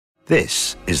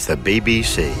This is the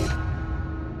BBC.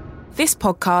 This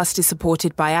podcast is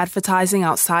supported by advertising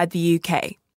outside the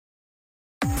UK.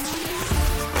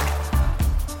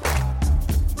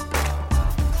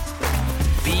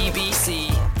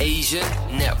 BBC Asian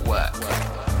Network.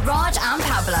 Raj and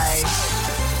Pablo.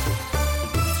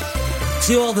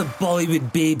 To all the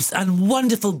Bollywood babes and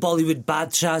wonderful Bollywood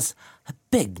badshahs, a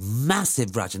big,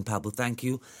 massive Raj and Pablo thank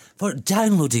you for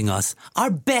downloading us,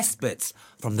 our best bits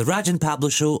from the Raj and Pablo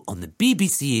show on the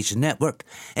BBC Asian Network.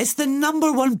 It's the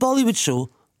 #1 Bollywood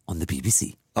show on the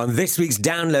BBC. On this week's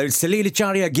download, Salil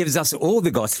Acharya gives us all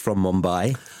the gossip from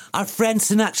Mumbai. Our friend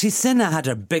Sonakshi Sinha had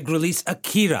her big release,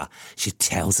 Akira. She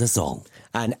tells us all.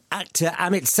 And actor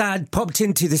Amit Sadh popped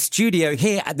into the studio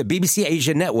here at the BBC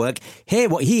Asia Network. Hear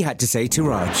what he had to say to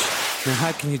Raj. Now,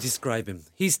 how can you describe him?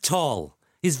 He's tall,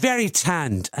 he's very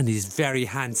tanned, and he's very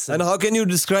handsome. And how can you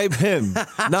describe him?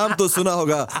 Naam to suna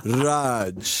hoga,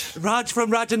 Raj. Raj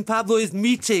from Raj and Pablo is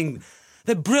meeting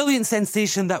the brilliant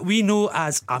sensation that we know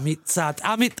as Amit Sadh.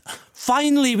 Amit,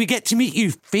 finally we get to meet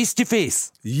you face to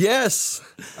face. Yes,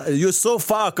 you're so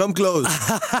far, come close.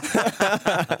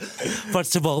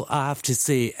 First of all, I have to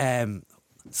say,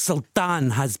 Sultan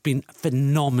has been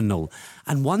phenomenal.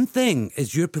 And one thing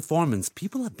is your performance.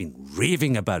 People have been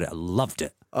raving about it. I loved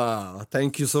it.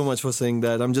 Thank you so much for saying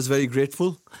that. I'm just very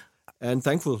grateful and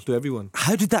thankful to everyone.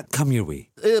 How did that come your way?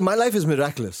 My life is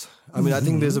miraculous. I mean, I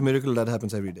think there's a miracle that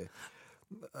happens every day.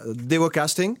 They were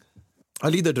casting.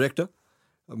 Ali, the director,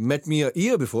 met me a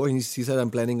year before. He said, I'm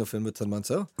planning a film with Salman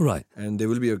sir. Right. And there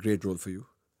will be a great role for you.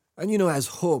 And, as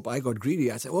hope, I got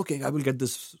greedy. I said, okay, I will get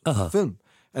this film.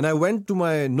 And I went to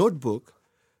my notebook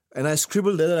and I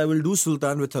scribbled there that I will do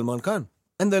Sultan with Salman Khan.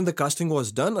 And then the casting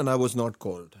was done and I was not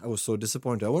called. I was so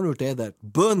disappointed. I wanted to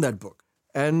burn that book.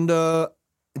 And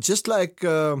just like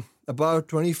about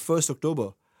 21st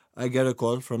October, I get a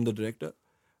call from the director.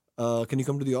 Can you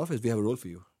come to the office? We have a role for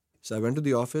you. So I went to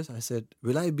the office. I said,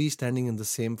 will I be standing in the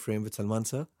same frame with Salman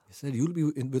sir? He said, you'll be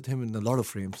with him in a lot of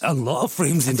frames. A lot of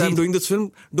frames, Since indeed. I'm doing this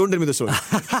film, don't tell me the story.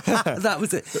 That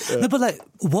was it. No, but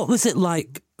what was it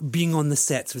like being on the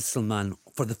sets with Salman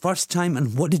for the first time,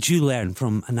 and what did you learn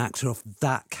from an actor of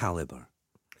that calibre?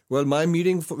 Well, my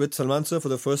meeting with Salman sir for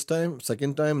the first time,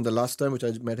 second time, the last time, which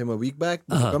I met him a week back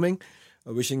before coming,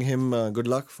 wishing him good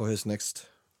luck for his next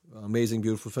amazing,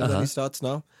 beautiful film that he starts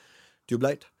now, Tube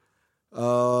Light,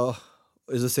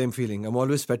 is the same feeling. I'm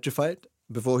always petrified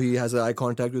before he has eye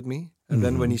contact with me. And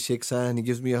then when he shakes hand, he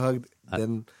gives me a hug,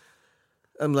 then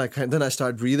I'm like, then I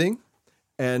start breathing.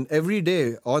 And every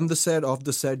day, on the set, off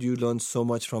the set, you learn so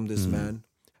much from this man.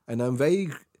 And I'm very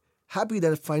happy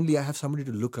that finally I have somebody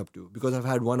to look up to, because I've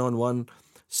had one-on-one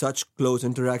such close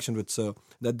interaction with Sir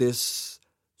that there's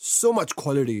so much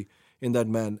quality in that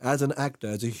man as an actor,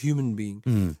 as a human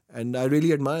being. And I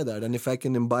really admire that. And if I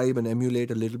can imbibe and emulate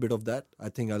a little bit of that, I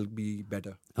think I'll be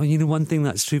better. Oh, one thing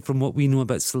that's true from what we know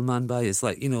about Salman Bhai is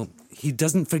he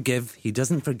doesn't forgive, he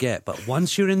doesn't forget. But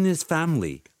once you're in his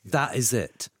family, that is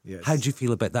it. Yes. How do you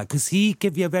feel about that? Because he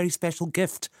gave you a very special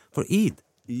gift for Eid.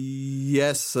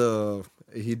 Yes,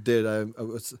 he did.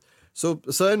 So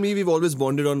Sir and me, we've always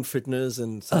bonded on fitness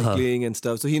and cycling and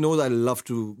stuff. So he knows I love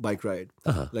to bike ride,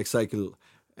 like cycle.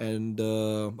 And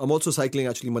I'm also cycling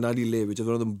actually Manali-Leh, which is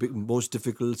one of the most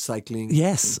difficult cycling.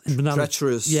 Yes.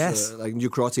 Treacherous. Yes. You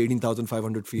cross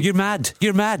 18,500 feet. You're mad.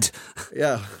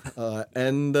 Yeah.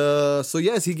 So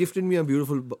yes, he gifted me a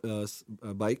beautiful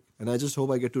bike. And I just hope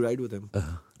I get to ride with him.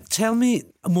 Tell me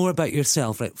more about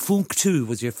yourself. Like, Phunk 2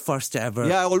 was your first ever.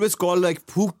 Yeah, I always call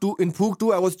Phunk 2. In Phunk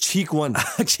 2, I was Cheek 1.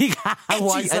 Cheek.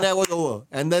 And I was over.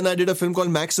 And then I did a film called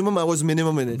Maximum. I was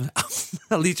minimum in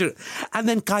it. And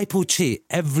then Kai Po Che,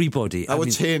 everybody. I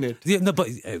was Che in it. Yeah, no, but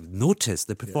noticed.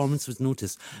 The performance was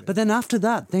noticed. But then after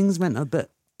that, things went a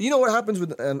bit... You know what happens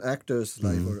with an actor's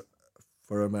life, or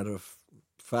for a matter of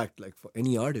fact, like for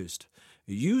any artist,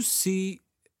 you see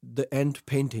the end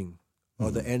painting or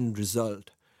the end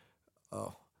result,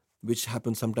 which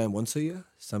happens sometime once a year,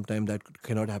 sometime that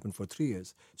cannot happen for 3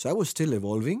 years. So I was still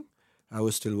evolving. I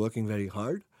was still working very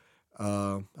hard.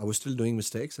 I was still doing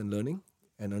mistakes and learning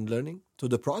and unlearning. So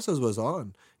the process was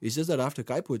on. It's just that after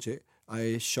Kai Po Che,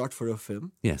 I shot for a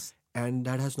film. Yes. And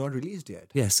that has not released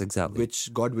yet. Yes, exactly.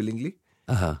 Which, God willingly,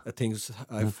 things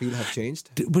I feel have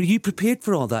changed. Were you prepared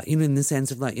for all that? In the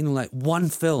sense of like one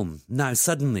film, now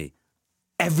suddenly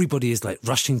everybody is like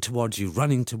rushing towards you,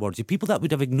 running towards you. People that would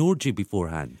have ignored you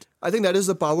beforehand. I think that is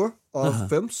the power of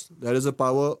films. That is the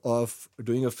power of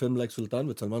doing a film like Sultan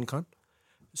with Salman Khan.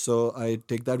 So I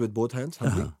take that with both hands,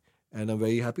 humbly, and I'm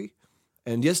very happy.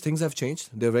 And yes, things have changed.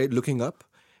 They're very looking up.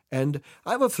 And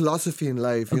I have a philosophy in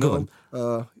life,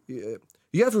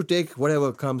 you have to take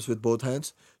whatever comes with both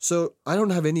hands. So I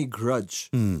don't have any grudge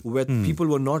when people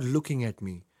were not looking at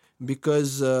me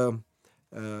because I'm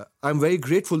very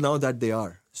grateful now that they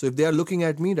are. So if they are looking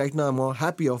at me right now, I'm more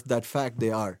happy of that fact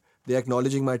they are. They're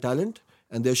acknowledging my talent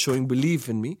and they're showing belief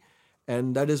in me.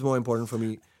 And that is more important for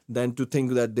me than to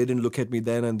think that they didn't look at me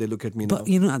then and they look at me now. But,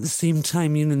 at the same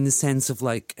time, in the sense of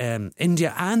like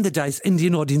India and the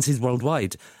Indian audiences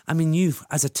worldwide, I mean, you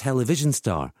as a television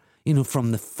star,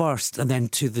 from the first and then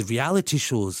to the reality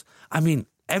shows, I mean,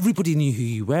 everybody knew who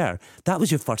you were. That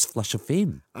was your first flush of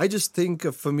fame. I just think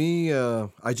for me,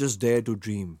 I just dare to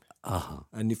dream.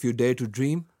 And if you dare to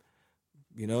dream,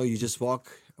 you just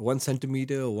walk 1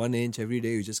 centimeter or 1 inch every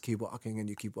day. You just keep walking and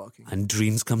you keep walking. And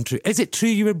dreams come true. Is it true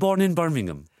you were born in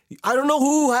Birmingham? I don't know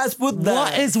who has put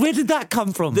that. Where did that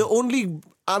come from?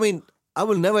 I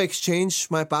will never exchange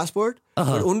my passport,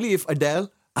 but only if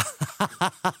Adele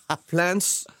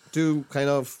plans to kind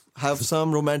of have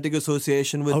some romantic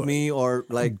association with me or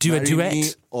like do a marry duet me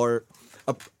or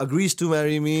agrees to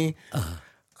marry me.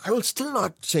 I will still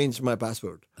not change my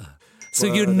passport. So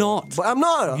you're not. But I'm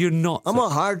not. You're not. I'm a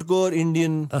hardcore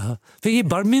Indian. फिर ये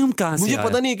Birmingham कहाँ से मुझे आया?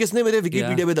 पता नहीं किसने मेरे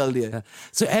Wikipedia पे डाल दिया है.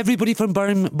 So everybody from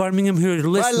Birmingham who are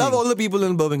listening. I love all the people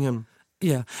in Birmingham.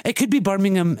 Yeah, it could be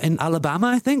Birmingham in Alabama,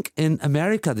 I think. In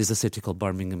America, there's a city called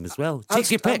Birmingham as well.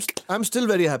 Take your pick. I'm still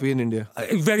very happy in India.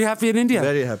 Very happy in India?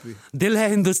 Very happy. Dil hai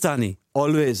Hindustani.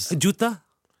 Always. Juta?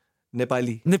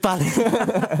 Nepali.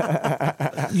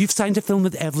 You've signed a film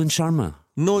with Evelyn Sharma.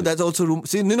 No, that's also rumor.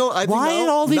 See, I think why now, are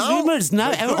all these now, rumours?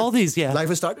 Now, all these, yeah. Life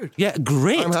has started. Yeah,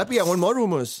 great. I'm happy. I want more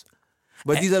rumors.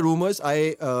 But these are rumors.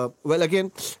 I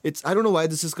don't know why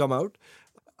this has come out.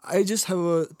 I just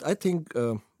have I think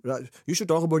you should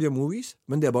talk about your movies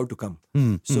when they're about to come.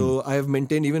 So I have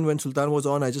maintained, even when Sultan was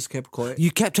on, I just kept quiet. You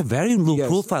kept a very low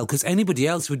profile because anybody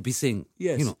else would be saying,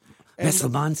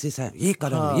 Salman says, ye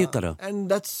karo. And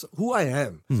that's who I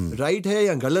am. Right hai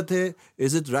ya galat hai?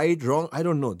 Is it right, wrong? I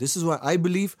don't know. This is why I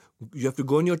believe you have to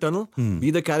go in your tunnel, be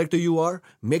the character you are,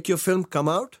 make your film, come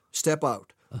out, step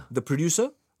out. The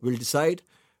producer will decide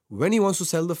when he wants to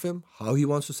sell the film, how he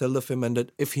wants to sell the film, and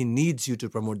that if he needs you to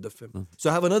promote the film. So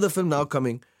I have another film now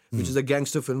coming, which is a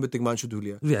gangster film with Tigmanshu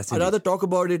Dhulia. Yes, I'd rather talk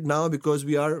about it now because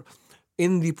we are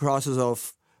in the process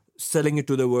of selling it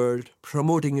to the world,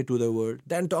 promoting it to the world,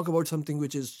 than talk about something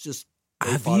which is just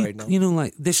far right now.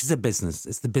 This is a business.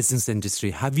 It's the business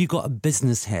industry. Have you got a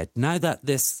business head? Now that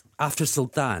this, after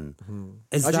Sultan,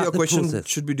 is Actually, that your the question process?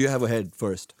 should be, do you have a head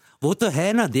first? वो तो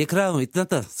है ना देख रहा हूँ इतना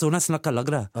तो सोना सुनक्का लग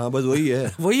रहा हाँ बस वही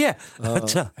है वही है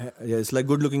अच्छा yeah, it's like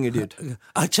good looking idiot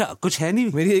अच्छा कुछ है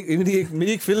नहीं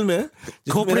मेरी एक फिल्म है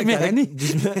खोपड़ी में है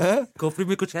नहीं खोपड़ी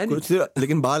में कुछ है नहीं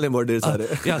लेकिन बाल हैं बहुत ढेर सारे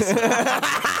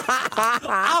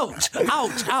ouch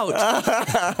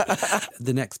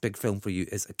the next big film for you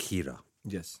is Akira.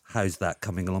 Yes. How's that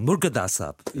coming along? Murgadas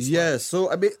Sahab. Yes,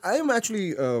 so I'm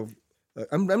actually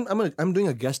I'm doing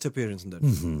a guest appearance in that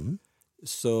film.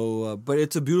 So, but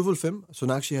it's a beautiful film.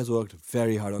 Sonakshi has worked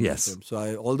very hard on this film.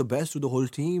 So, all the best to the whole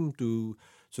team, to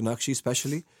Sonakshi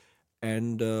especially,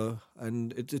 and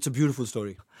it's a beautiful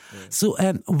story. Yeah. So,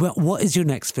 what is your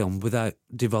next film? Without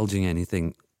divulging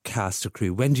anything, cast or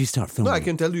crew. When do you start filming? No, I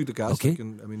can tell you the cast. Okay.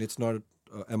 It's not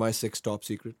MI6 top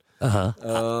secret.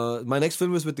 My next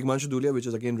film is with Tigmanshu Dhulia, which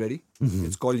is again ready.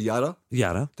 It's called Yara.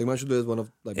 Tigmanshu Dhulia is one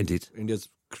of India's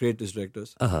greatest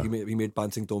directors. He made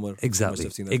Pan Singh Tomar. Exactly. You must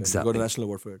have seen that film. He got a national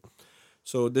award for it.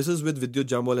 So this is with Vidyut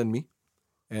Jambal and me,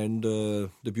 and the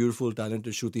beautiful,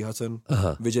 talented Shruti Hassan,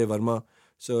 Vijay Verma.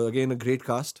 So again, a great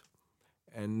cast.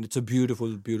 And it's a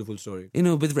beautiful, beautiful story.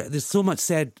 There's so much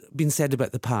been said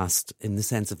about the past in the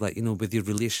sense of with your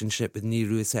relationship with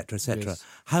Neeru, etc., etc. Yes.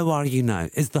 How are you now?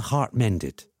 Is the heart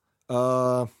mended?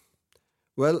 Well,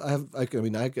 I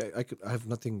have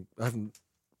nothing.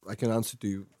 I can answer to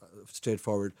you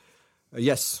straightforward.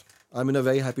 Yes, I'm in a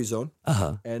very happy zone.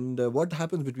 And what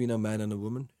happens between a man and a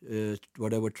woman,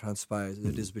 whatever transpires,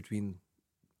 it is between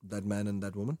that man and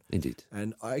that woman. Indeed.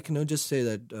 And I can just say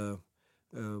that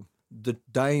the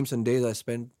times and days I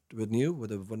spent with Neeru were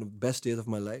one of the best days of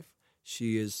my life.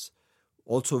 She is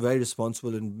also very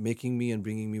responsible in making me and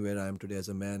bringing me where I am today as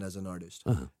a man, as an artist.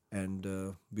 And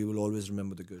we will always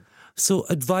remember the good. So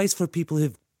advice for people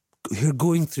who are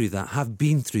going through that, have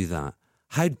been through that.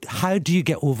 How do you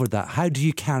get over that? How do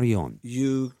you carry on?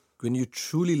 When you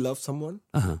truly love someone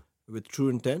with true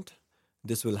intent,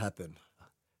 this will happen.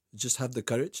 Just have the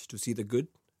courage to see the good.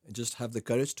 And just have the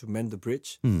courage to mend the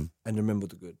bridge and remember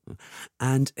the good.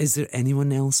 And is there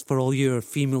anyone else for all your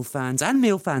female fans and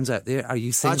male fans out there? Are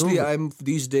you single? Actually, I'm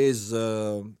these days,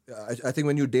 I think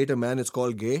when you date a man, it's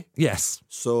called gay. Yes.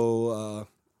 So,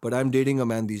 but I'm dating a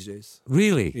man these days.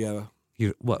 Really? Yeah.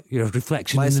 You're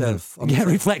reflection Myself. in the mirror.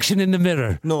 Yeah, reflection in the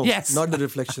mirror. No, yes. not the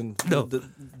reflection. No, the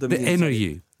the me inner inside.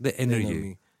 you. The inner you.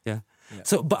 me. Yeah.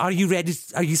 So, but are you ready?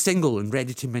 Are you single and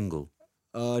ready to mingle?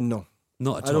 No.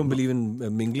 Not at all. I don't believe in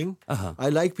mingling. I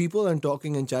like people and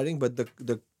talking and chatting, but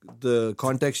the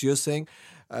context you're saying,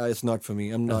 it's not for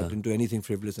me. I'm not into anything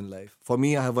frivolous in life. For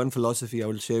me, I have one philosophy I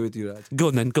will share with you, Raj. Go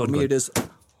on then. Go on. For me, it is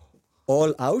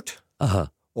all out,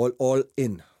 all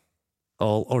in.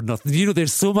 All or nothing. You know,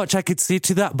 there's so much I could say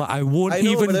to that, but I won't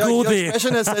even go your there. Your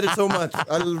expression has said it so much.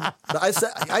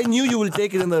 I knew you will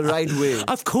take it in the right way.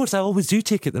 Of course, I always do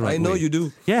take it the right way. I know you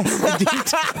do. Yes, indeed.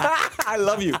 I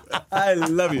love you. I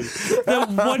love you. The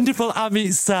wonderful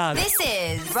Amit Sadh. This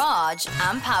is Raj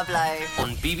and Pablo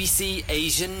on BBC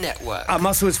Asian Network. Our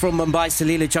muscles from Mumbai,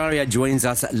 Salil Acharya joins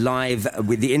us live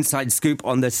with the inside scoop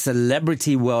on the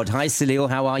celebrity world. Hi, Salil.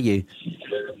 How are you?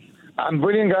 I'm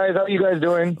brilliant, guys. How are you guys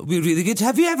doing? We're really good.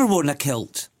 Have you ever worn a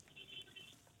kilt?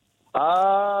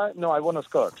 No, I want a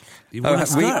skirt. You worn a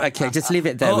skirt? Okay, just leave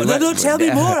it there. Oh, no, tell me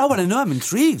more. I want to know. I'm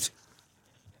intrigued.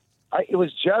 I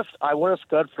wore a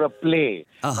skirt for a play.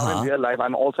 Not in real life.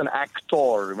 I'm also an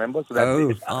actor, remember? So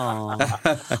that's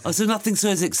it. So nothing so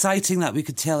as exciting that we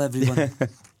could tell everyone.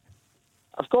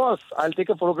 Of course, I'll take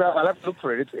a photograph. I'll have to look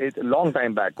for it. It's a long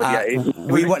time back. But it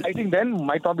was exciting then,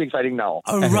 might not be exciting now.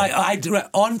 Oh, right.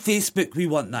 On Facebook, we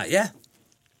want that, yeah?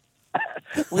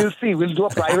 We'll see. We'll do a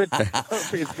private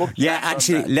Facebook. Yeah,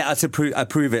 actually, let us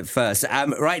approve it first.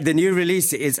 Right, the new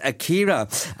release is Akira.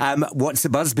 What's the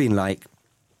buzz been like?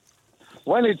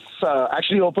 Well, it's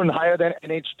actually opened higher than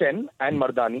NH10 and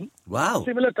Mardani. Wow.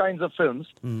 Similar kinds of films.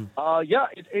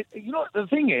 The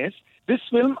thing is, this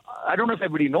film, I don't know if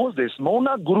everybody knows this,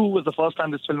 Mona Guru was the first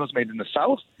time this film was made in the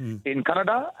South, in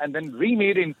Kannada, and then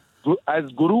remade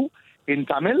as Guru in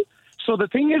Tamil. So the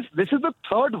thing is, this is the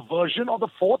third version or the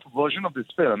fourth version of this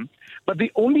film, but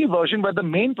the only version where the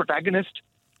main protagonist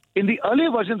in the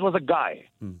earlier versions was a guy.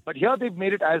 But here they've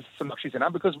made it as Sonakshi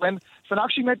Sinha, because when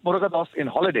Sonakshi met Murugadoss in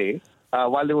Holiday,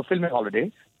 while they were filming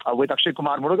Holiday, with Akshay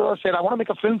Kumar, Murugadoss said, I want to make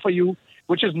a film for you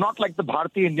which is not like the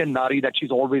Bharati Indian Nari that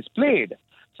she's always played.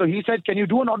 So he said, can you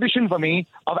do an audition for me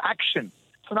of action?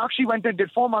 Sonakshi went and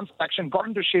did 4 months of action, got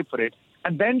into shape for it,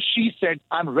 and then she said,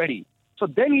 I'm ready. So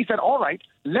then he said, all right,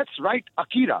 let's write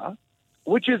Akira,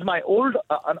 which is my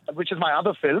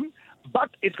other film, but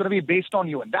it's going to be based on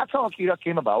you. And that's how Akira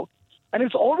came about. And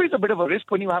it's always a bit of a risk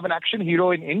when you have an action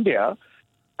hero in India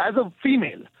as a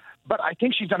female. But I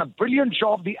think she's done a brilliant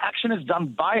job. The action is done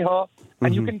by her.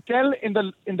 And you can tell in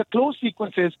the close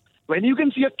sequences, when you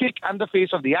can see a kick and the face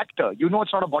of the actor, you know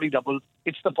it's not a body double,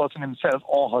 it's the person himself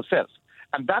or herself.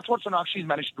 And that's what Sonakshi's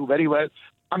managed to do very well.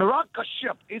 Anurag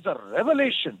Kashyap is a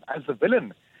revelation as the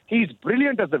villain. He's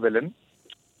brilliant as the villain.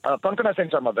 Kankana Sen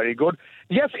Sharma, very good.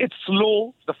 Yes, it's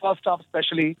slow, the first half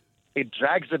especially. It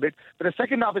drags a bit. But the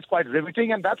second half is quite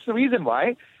riveting, and that's the reason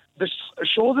why the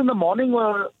shows in the morning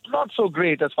were not so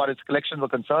great as far as collections were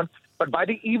concerned. But by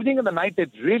the evening and the night,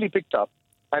 it really picked up.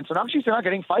 And Sonakshi Sinha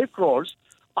getting 5 crores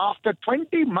after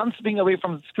 20 months being away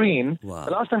from the screen, wow.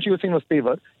 The last time she was seen was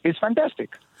Tevar, is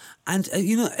fantastic. And,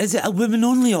 is it a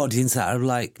women-only audience that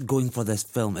are, going for this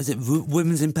film? Is it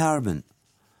women's empowerment?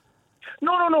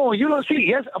 No. See,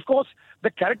 yes, of course, the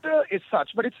character is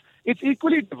such, but it's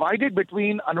equally divided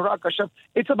between Anurag Kashyap.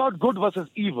 It's about good versus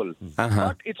evil.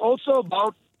 But it's also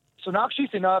about Sonakshi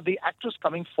Sinha, the actress,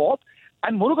 coming forth,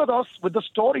 and Murugadoss with the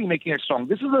story making it strong.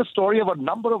 This is a story of a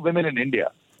number of women in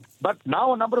India. But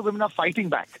now a number of women are fighting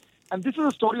back. And this is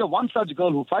a story of one such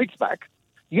girl who fights back.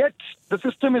 Yet the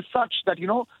system is such that,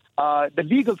 the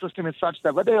legal system is such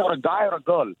that whether you're a guy or a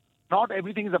girl, not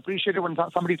everything is appreciated when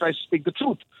somebody tries to speak the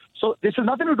truth. So this has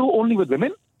nothing to do only with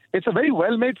women. It's a very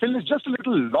well-made film. It's just a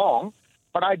little long,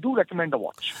 but I do recommend a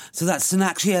watch. So that's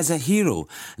Sonakshi as a hero.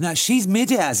 Now, she's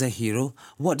made it as a hero.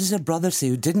 What does her brother say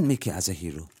who didn't make it as a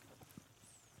hero?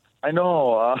 I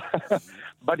know.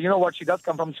 But you know what? She does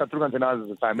come from Shatrughan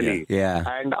Sinha's family. Yeah.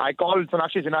 And I call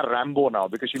Sonakshi Sinha Rambo now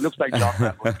because she looks like John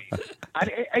Rambo to me.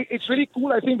 And it's really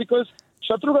cool, I think, because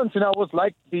Shatrughan Sinha was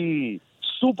like the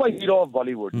superhero of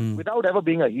Bollywood without ever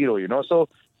being a hero, So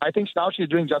I think now she's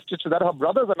doing justice to that. Her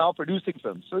brothers are now producing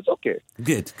films, so it's okay.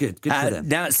 Good for them.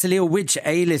 Now, Salil, which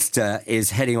A-lister is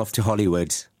heading off to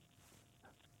Hollywood?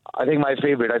 I think my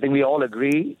favorite. I think we all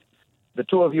agree, the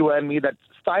two of you and me, that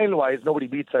style-wise, nobody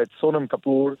beats her. It's Sonam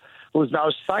Kapoor, who's now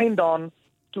signed on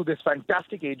to this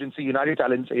fantastic agency, United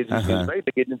Talents Agency, a very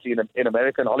big agency in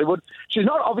America and Hollywood. She's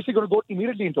not obviously going to go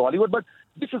immediately into Hollywood, but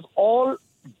this is all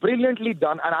brilliantly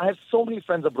done. And I have so many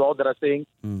friends abroad that are saying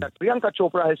that Priyanka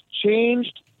Chopra has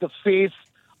changed the face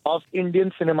of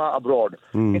Indian cinema abroad.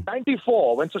 In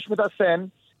 94, when Sushmita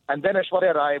Sen And then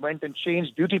Aishwarya Rai went and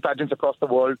changed beauty pageants across the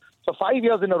world. So 5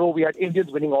 years in a row, we had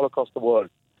Indians winning all across the world.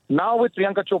 Now with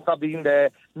Priyanka Chopra being there,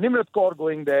 Nimrat Kaur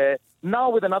going there, now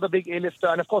with another big A-lister,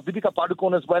 and of course Deepika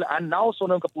Padukone as well, and now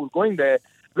Sonam Kapoor going there,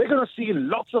 we're going to see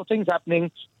lots of things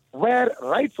happening where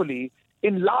rightfully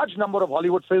in large number of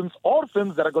Hollywood films or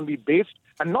films that are going to be based,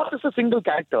 and not just a single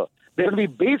character, they're going to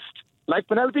be based like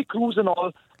Penelope Cruz and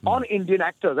all on Indian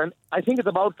actors. And I think it's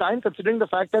about time, considering the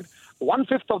fact that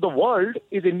 1/5 of the world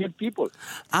is Indian people.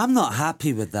 I'm not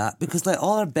happy with that because, like,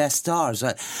 all our best stars,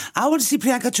 right? I want to see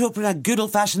Priyanka Chopra in a good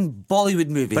old-fashioned Bollywood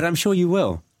movie. But I'm sure you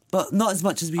will. But not as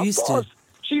much as we used Of course.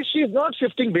 to. She's not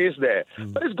shifting base there.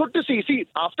 But it's good to see. See,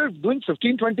 after doing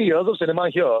 15, 20 years of cinema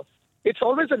here, it's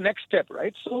always the next step,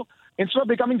 right? So instead of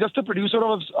becoming just a producer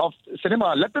of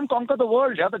cinema, let them conquer the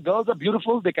world. Yeah, the girls are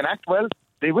beautiful. They can act well.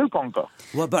 They will conquer.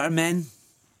 What about our men?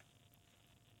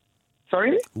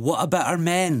 Sorry? What about our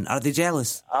men? Are they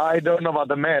jealous? I don't know about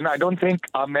the men. I don't think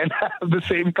our men have the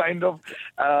same kind of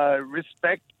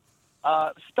respect,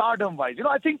 stardom-wise. You know,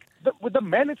 I think with the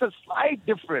men, it's a slight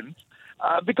difference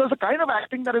because the kind of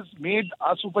acting that has made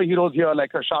our superheroes here,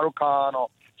 like Shah Rukh Khan or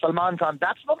Salman Khan,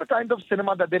 that's not the kind of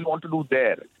cinema that they'll want to do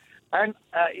there. And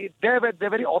they're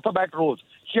very author-backed roles.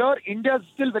 Here, India is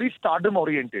still very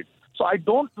stardom-oriented. So I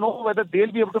don't know whether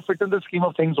they'll be able to fit in the scheme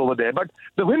of things over there. But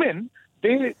the women,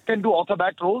 they can do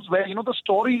author-backed roles where, you know, the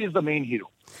story is the main hero.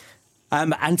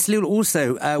 And Salil,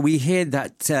 also, we hear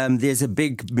that there's a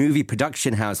big movie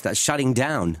production house that's shutting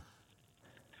down.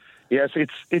 Yes,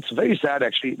 it's very sad,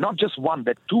 actually. Not just one,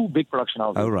 there are two big production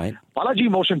houses. Oh, right. Balaji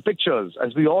Motion Pictures,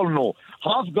 as we all know.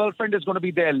 Half Girlfriend is going to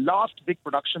be their last big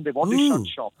production. They want to shut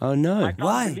shop. Oh, no. I can't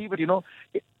Why? believe it, you know.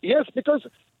 Yes, because,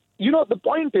 you know, the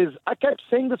point is, I kept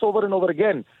saying this over and over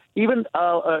again. Even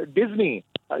Disney,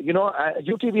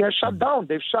 UTV has shut down.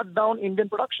 They've shut down Indian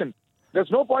production. There's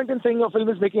no point in saying your film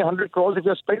is making 100 crores if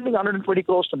you're spending 120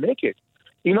 crores to make it.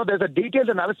 You know, there's a detailed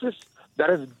analysis that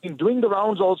has been doing the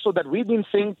rounds also that we've been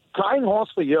saying, crying horse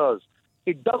for years.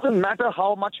 It doesn't matter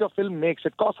how much your film makes.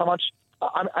 It costs how much.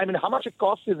 I mean, how much it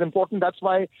costs is important. That's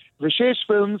why Vishesh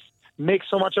Films make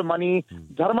so much of money.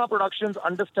 Dharma Productions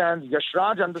understands. Yash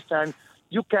Raj understands.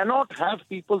 You cannot have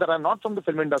people that are not from the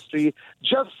film industry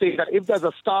just say that if there's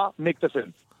a star, make the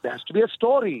film. There has to be a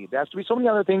story. There has to be so many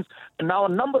other things. And now a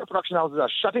number of production houses are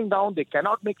shutting down. They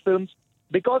cannot make films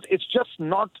because it's just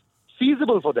not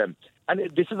feasible for them. And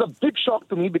this is a big shock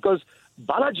to me because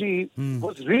Balaji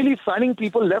was really signing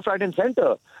people left, right, and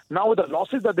center. Now with the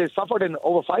losses that they suffered in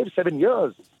over 5-7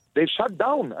 years, they've shut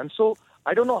down. And so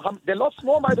I don't know how there are lots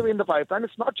more, by the way, in the pipeline.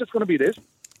 It's not just going to be this.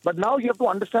 But now you have to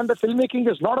understand that filmmaking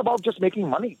is not about just making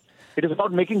money. It is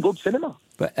about making good cinema.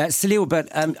 But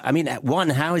Salil, I mean,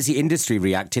 one, how has the industry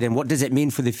reacted and what does it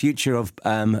mean for the future of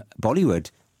Bollywood?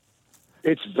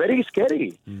 It's very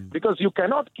scary because you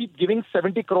cannot keep giving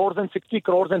 70 crores and 60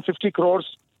 crores and 50 crores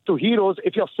to heroes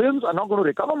if your films are not going to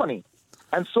recover money.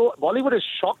 And so Bollywood is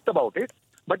shocked about it,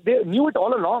 but they knew it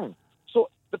all along. So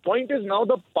the point is now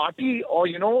the party or,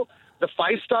 you know, the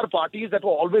 5-star parties that were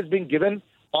always being given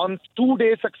on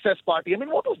 2-day success party. I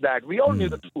mean, what was that? We all knew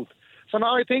the truth. So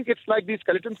now I think it's like these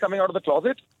skeletons coming out of the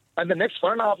closet. And the next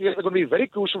 1.5 years are going to be very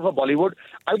crucial for Bollywood.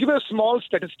 I'll give you a small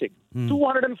statistic.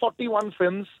 241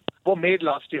 films were made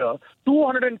last year.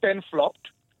 210 flopped.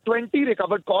 20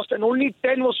 recovered cost. And only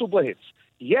 10 were super hits.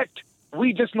 Yet,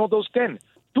 we just know those 10.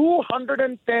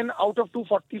 210 out of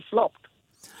 240 flopped.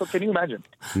 So can you imagine?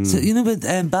 So, you know, with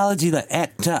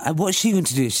Balaji, what's she going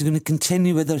to do? She's going to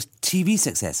continue with her TV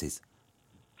successes?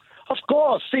 Of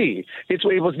course, see, it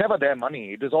was never their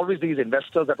money. It was always these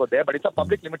investors that were there, but it's a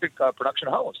public limited production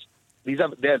house. These are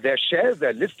their shares,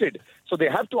 they're listed, so they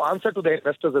have to answer to their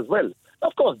investors as well.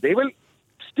 Of course, they will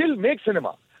still make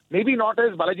cinema. Maybe not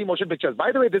as Balaji Motion Pictures.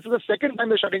 By the way, this is the second time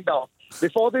they're shutting down.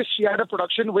 Before this, she had a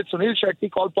production with Sunil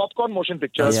Shetty called Popcorn Motion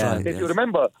Pictures. If you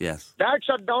remember. Yes. That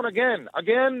shut down again.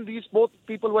 Again, these both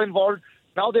people were involved.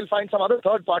 Now they'll find some other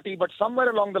third party, but somewhere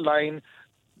along the line,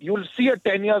 you'll see a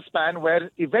 10-year span where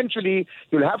eventually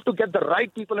you'll have to get the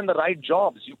right people in the right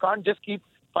jobs. You can't just keep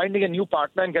finding a new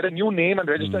partner and get a new name and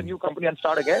register a new company and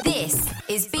start again. This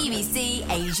is BBC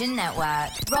Asian Network.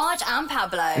 Raj and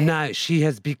Pablo. Now, she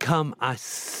has become a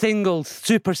single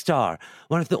superstar,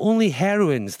 one of the only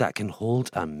heroines that can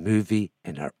hold a movie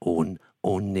in her own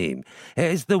name.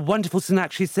 It is the wonderful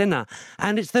Sonakshi Sinha,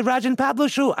 and it's the Raj and Pablo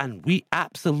show, and we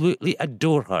absolutely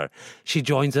adore her. She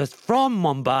joins us from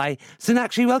Mumbai.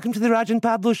 Sonakshi, welcome to the Raj and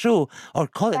Pablo show, or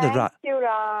call it the Raj. Thank you,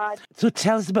 Raj. So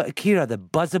tell us about Akira. The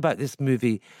buzz about this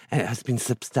movie has been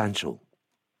substantial.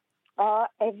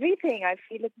 Everything. I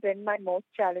feel it's been my most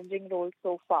challenging role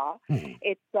so far.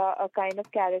 It's a kind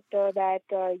of character that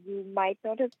you might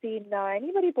not have seen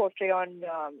anybody portray on,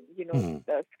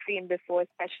 the screen before,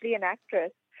 especially an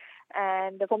actress.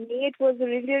 And for me, it was a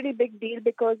really, really big deal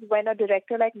because when a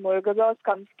director like Murugadoss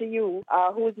comes to you,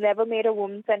 who's never made a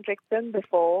woman-centric film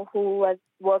before, who has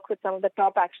worked with some of the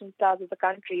top action stars of the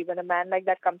country, when a man like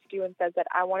that comes to you and says that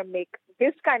I want to make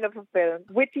this kind of a film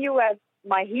with you as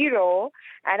my hero,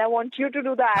 and I want you to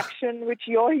do the action which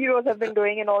your heroes have been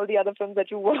doing in all the other films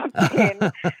that you worked in.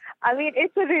 I mean,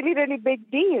 it's a really, really big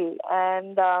deal.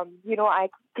 And, I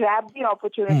grabbed the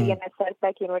opportunity and I felt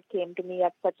like, it came to me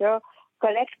at such a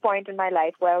correct point in my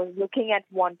life where I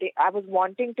was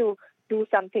wanting to do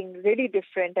something really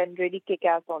different and really kick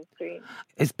ass on screen.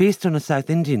 It's based on a South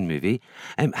Indian movie.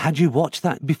 Had you watched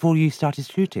that before you started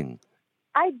shooting?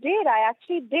 I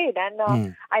actually did.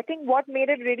 And I think what made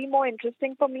it really more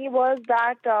interesting for me was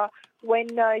that when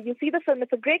you see the film,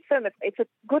 it's a great film. It's a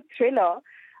good thriller.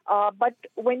 But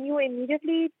when you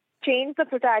immediately change the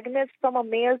protagonist from a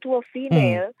male to a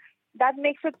female, that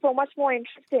makes it so much more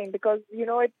interesting because,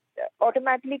 it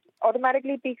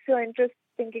automatically piques your interest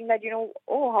thinking that,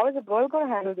 how is a girl going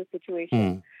to handle this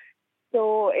situation?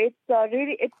 So it's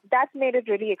that made it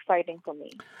really exciting for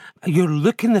me. Your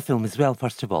look in the film as well,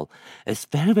 first of all, it's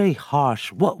very, very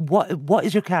harsh. What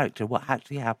is your character? What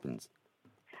actually happens?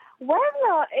 Well,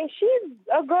 she's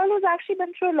a girl who's actually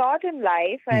been through a lot in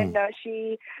life, and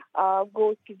she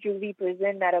goes to juvie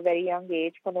prison at a very young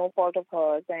age for no fault of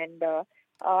hers, and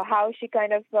how she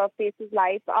kind of faces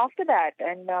life after that.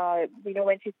 And,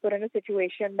 when she's put in a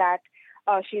situation that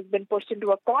she's been pushed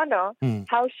into a corner,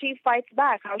 how she fights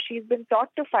back, how she's been taught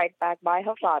to fight back by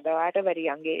her father at a very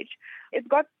young age. It's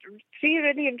got 3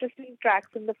 really interesting tracks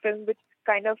in the film which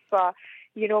kind of,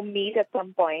 meet at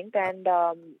some point, and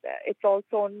it's all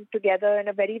sewn together in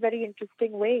a very, very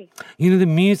interesting way. The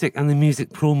music and the music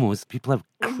promos, people are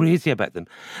crazy about them.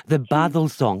 The Badal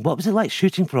song, what was it like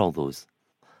shooting for all those?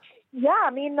 Yeah,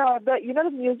 I mean,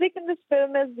 the music in this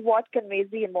film is what conveys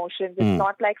the emotions. It's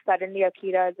not like suddenly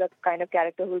Akira is a kind of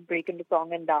character who will break into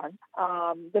song and dance.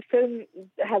 The film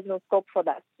has no scope for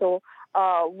that. So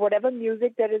whatever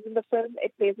music there is in the film,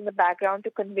 it plays in the background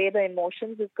to convey the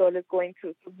emotions this girl is going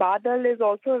through. So Badal is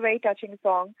also a very touching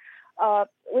song,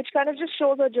 which kind of just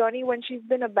shows her journey when she's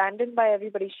been abandoned by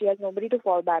everybody. She has nobody to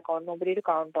fall back on, nobody to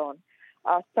count on.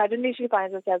 Suddenly she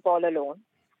finds herself all alone.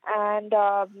 And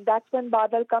that's when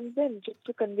Badal comes in, just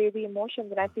to convey the emotions.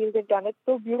 And I feel they've done it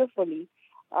so beautifully.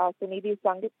 Sunidhi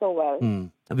sung it so well.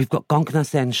 And we've got Konkana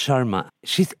Sen Sharma.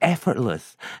 She's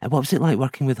effortless. And what was it like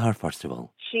working with her, first of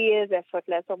all? She is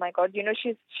effortless. Oh, my God.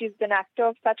 She's an actor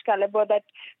of such caliber that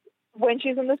when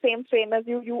she's in the same frame as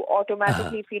you, you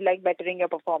automatically feel like bettering your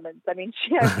performance. I mean,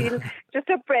 I feel just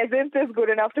her presence is good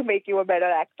enough to make you a better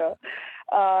actor.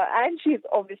 And she's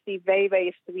obviously very,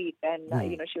 very sweet. And,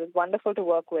 she was wonderful to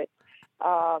work with.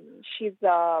 She's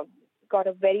got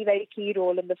a very, very key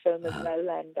role in the film as well.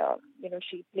 And,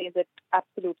 she plays it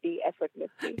absolutely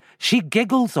effortlessly. She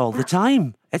giggles all the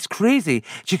time. It's crazy.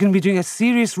 She can be doing a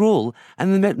serious role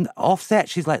and then offset,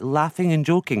 she's like laughing and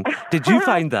joking. Did you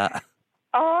find that?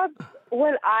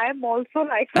 Well, I'm also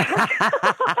like that.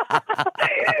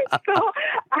 So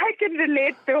I can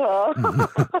relate to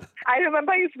her. I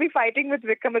remember I used to be fighting with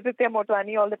Vikramaditya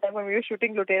Motwani all the time when we were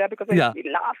shooting Lutera because I used to be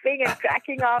laughing and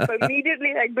cracking up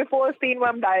immediately, like before a scene where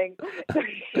I'm dying. So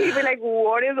she'd be like,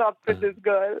 what is up with this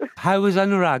girl? How was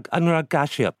Anurag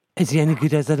Kashyap? Is he any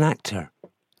good as an actor?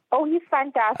 Oh, he's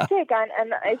fantastic.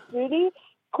 And it's really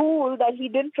cool that he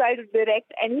didn't try to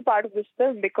direct any part of this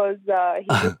film because he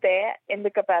was there in the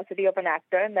capacity of an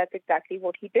actor, and that's exactly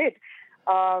what he did.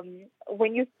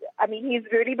 He's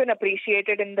really been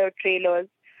appreciated in the trailers.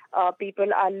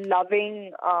 People are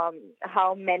loving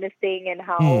how menacing and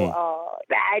how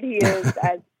bad he is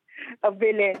as a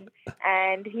villain,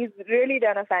 and he's really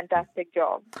done a fantastic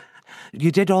job.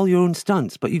 You did all your own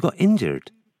stunts, but you got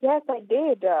injured. Yes, I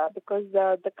did, because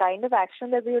the kind of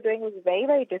action that we were doing was very,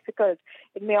 very difficult.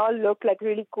 It may all look like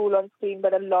really cool on screen,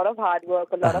 but a lot of hard work,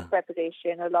 a lot of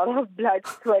preparation, a lot of blood,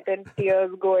 sweat and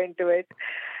tears go into it,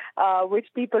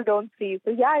 which people don't see. So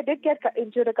yeah, I did get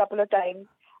injured a couple of times.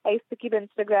 I used to keep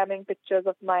Instagramming pictures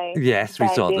of my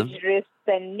bandaged wrists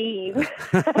and knees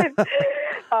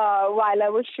while I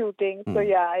was shooting. So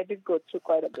yeah, I did go through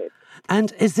quite a bit.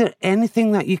 And is there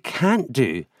anything that you can't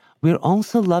do? We're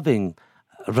also loving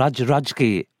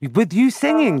Rajki with you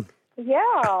singing.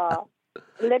 Yeah.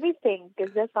 Let me think.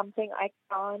 Is there something I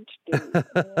can't do?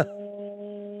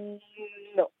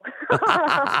 No.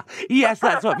 Yes,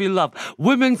 that's what we love.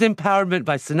 Women's Empowerment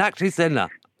by Sonakshi Sinha.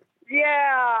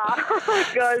 Yeah.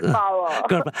 Girl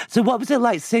power. So what was it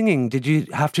like singing? Did you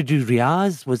have to do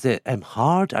riyaz? Was it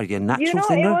hard? Are you a natural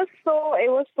singer? It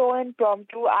was so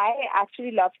impromptu. I actually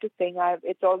love to sing.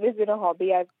 It's always been a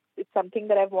hobby. It's something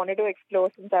that I've wanted to explore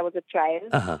since I was a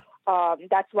child.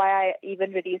 That's why I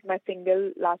even released my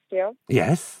single last year.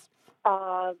 Yes.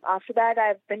 After that,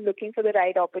 I've been looking for the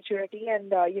right opportunity,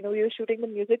 and we were shooting the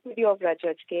music video of Raj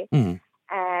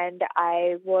and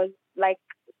I was like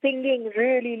singing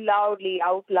really loudly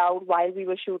out loud while we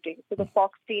were shooting. So the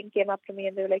Fox team came up to me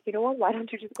and they were like, you know what, why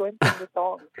don't you just go and sing the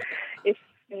song? If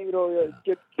you're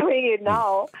doing it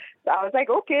now. So I was like,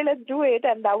 okay, let's do it.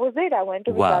 And that was it. I went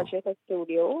to the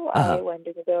studio. I went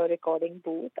into the recording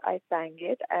booth. I sang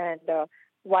it. And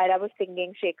while I was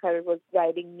singing, Shekhar was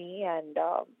guiding me. And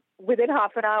within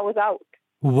half an hour, I was out.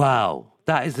 Wow.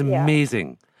 That is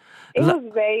amazing. It was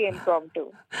very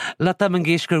impromptu. Lata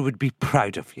Mangeshkar would be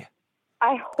proud of you.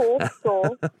 I hope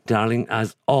so. Darling,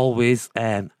 as always,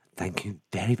 thank you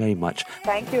very, very much.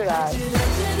 Thank you, Raj.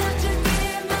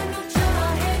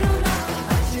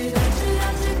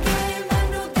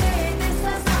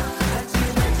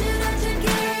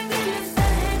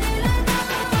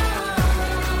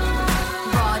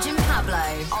 Raj and Pablo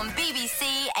on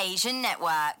BBC Asian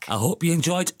Network. I hope you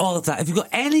enjoyed all of that. If you've got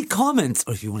any comments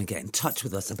or if you want to get in touch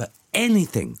with us about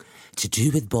anything to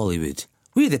do with Bollywood,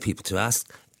 we're the people to ask.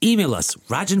 Email us,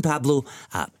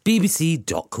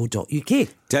 rajandpablo@bbc.co.uk.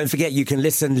 Don't forget you can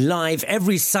listen live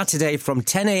every Saturday from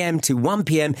 10 a.m. to 1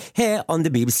 p.m. here on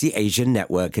the BBC Asian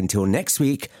Network. Until next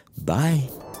week, bye.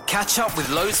 Catch up with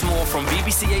loads more from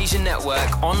BBC Asian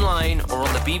Network online or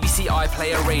on the BBC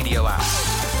iPlayer radio app.